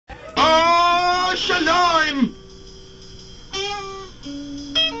Shalom!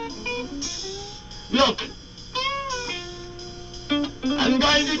 Look, I'm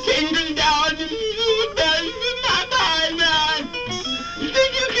going to tingle down and you bells in my mind, man. You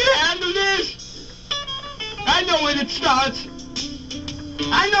think you can handle this? I know when it starts.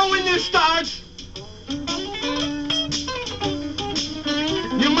 I know when this starts.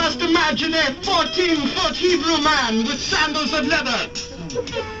 You must imagine a 14-foot Hebrew man with sandals of leather.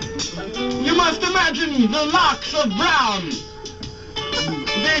 You must imagine the locks of brown.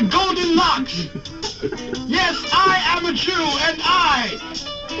 The golden locks. Yes, I am a Jew, and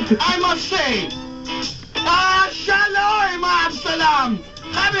I must say, Shalom Absalom.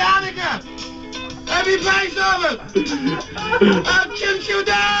 Happy Hanukkah. Happy Passover. I'll kill you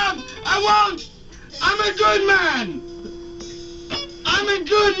down. I won't. I'm a good man. I'm a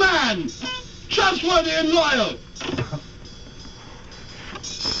good man. Trustworthy and loyal.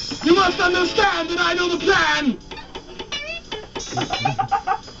 You must understand that I know the plan.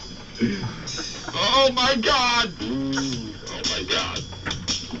 Oh my God! Oh my God!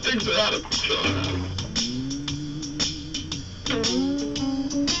 Things are out of control now.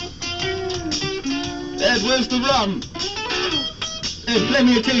 Ed, where's the rum? Ed, play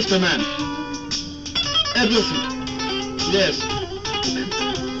me a taster, man. Ed, listen. Yes.